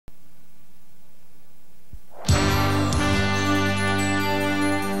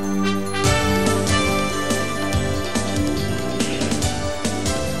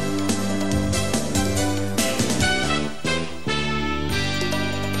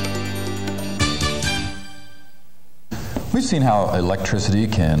We've seen how electricity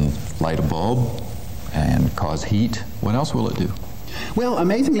can light a bulb and cause heat. What else will it do? Well,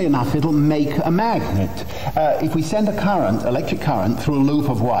 amazingly enough, it'll make a magnet. If we send a current, electric current, through a loop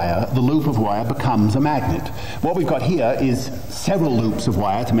of wire, the loop of wire becomes a magnet. What we've got here is several loops of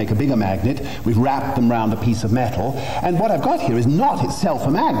wire to make a bigger magnet. We've wrapped them around a piece of metal. And what I've got here is not itself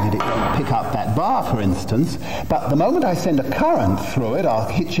a magnet. It won't pick up that bar, for instance. But the moment I send a current through it, I'll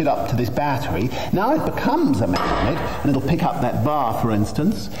hitch it up to this battery. Now it becomes a magnet, and it'll pick up that bar, for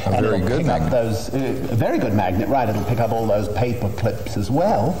instance. A very good magnet. A very good magnet, right. It'll pick up all those paper clips as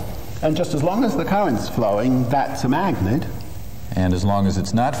well, and just as long as the current's flowing, that's a magnet. And as long as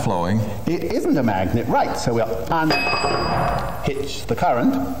it's not flowing, it isn't a magnet, right? So we'll unhitch the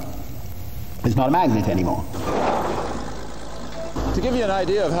current. It's not a magnet anymore. To give you an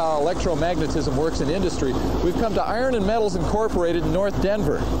idea of how electromagnetism works in industry, we've come to Iron and Metals Incorporated in North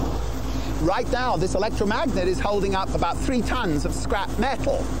Denver. Right now, this electromagnet is holding up about 3 tons of scrap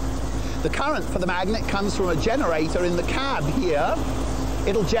metal. The current for the magnet comes from a generator in the cab here.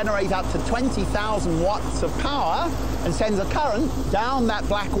 It'll generate up to 20,000 watts of power and sends a current down that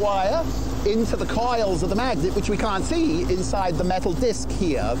black wire into the coils of the magnet, which we can't see inside the metal disc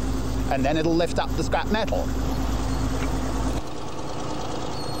here. And then it'll lift up the scrap metal.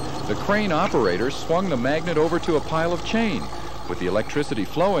 The crane operator swung the magnet over to a pile of chain. With the electricity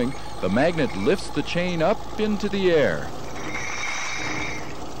flowing, the magnet lifts the chain up into the air.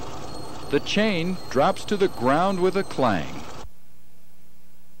 The chain drops to the ground with a clang.